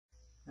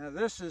Now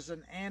this is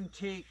an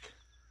antique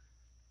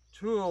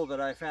tool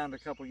that I found a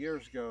couple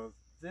years ago.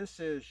 This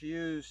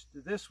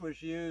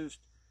was used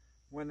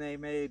when they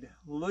made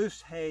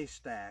loose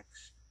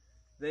haystacks.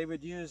 They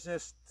would use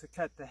this to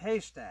cut the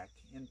haystack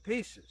in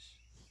pieces.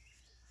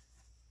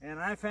 And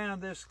I found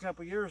this a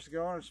couple years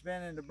ago, and it's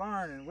been in the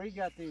barn, and we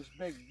got these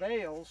big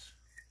bales,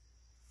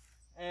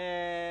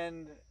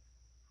 and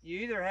you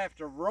either have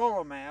to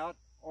roll them out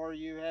or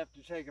you have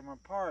to take them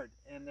apart,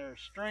 and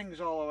there's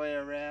strings all the way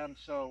around.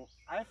 So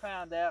I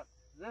found out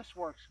this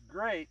works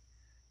great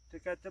to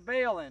cut the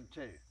bale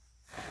into.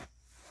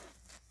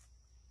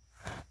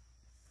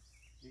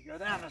 You go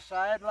down the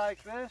side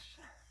like this,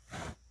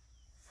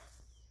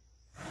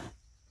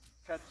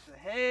 cuts the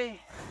hay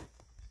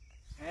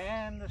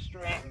and the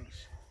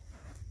strings.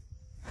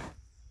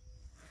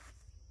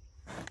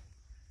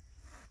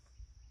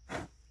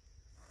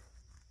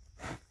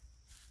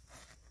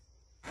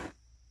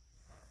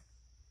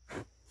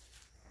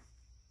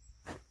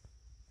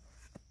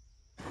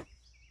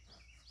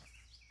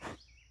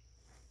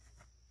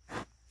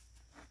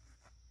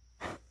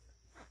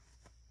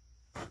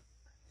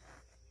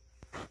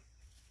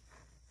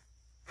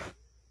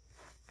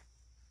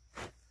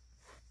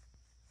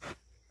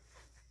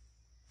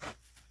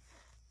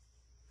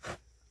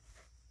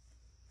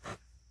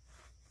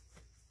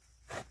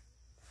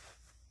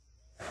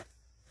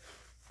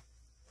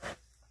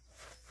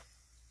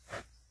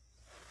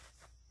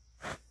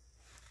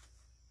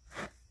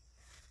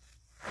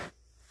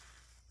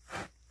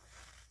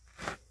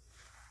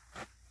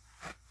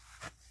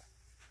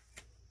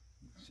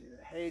 See,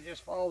 the hay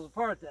just falls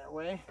apart that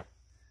way.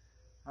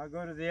 I'll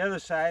go to the other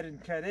side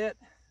and cut it,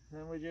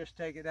 then we just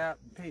take it out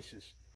in pieces.